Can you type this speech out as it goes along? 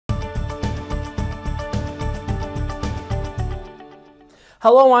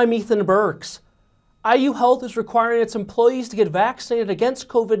Hello, I'm Ethan Burks. IU Health is requiring its employees to get vaccinated against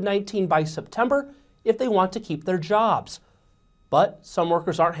COVID-19 by September if they want to keep their jobs. But some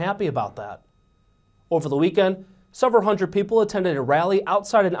workers aren't happy about that. Over the weekend, several hundred people attended a rally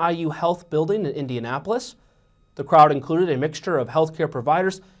outside an IU Health building in Indianapolis. The crowd included a mixture of healthcare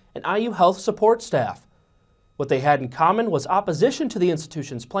providers and IU Health support staff. What they had in common was opposition to the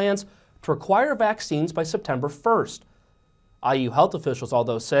institution's plans to require vaccines by September 1st. IU Health officials,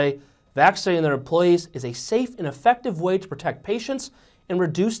 although, say vaccinating their employees is a safe and effective way to protect patients and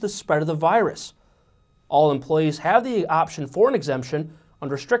reduce the spread of the virus. All employees have the option for an exemption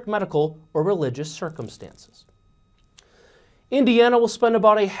under strict medical or religious circumstances. Indiana will spend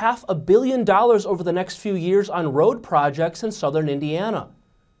about $500 million over the next few years on road projects in southern Indiana.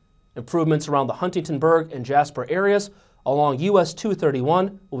 Improvements around the Huntingtonburg and Jasper areas along US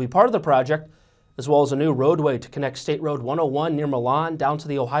 231 will be part of the project, as well as a new roadway to connect State Road 101 near Milan down to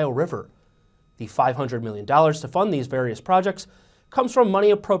the Ohio River. The $500 million to fund these various projects comes from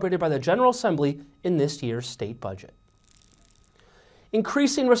money appropriated by the General Assembly in this year's state budget.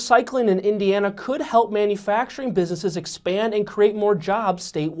 Increasing recycling in Indiana could help manufacturing businesses expand and create more jobs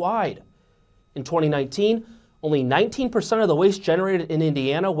statewide. In 2019, only 19% of the waste generated in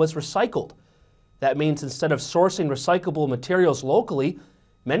Indiana was recycled. That means instead of sourcing recyclable materials locally,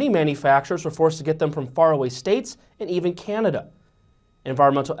 many manufacturers were forced to get them from faraway states and even Canada.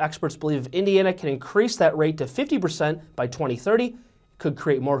 Environmental experts believe if Indiana can increase that rate to 50% by 2030, it could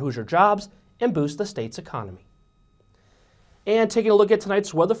create more Hoosier jobs and boost the state's economy. And taking a look at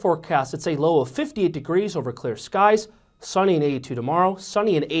tonight's weather forecast, it's a low of 58 degrees over clear skies, sunny and 82 tomorrow,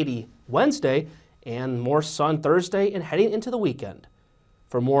 sunny and 80 Wednesday, and more sun Thursday and heading into the weekend.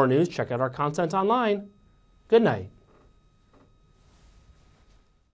 For more news, check out our content online. Good night.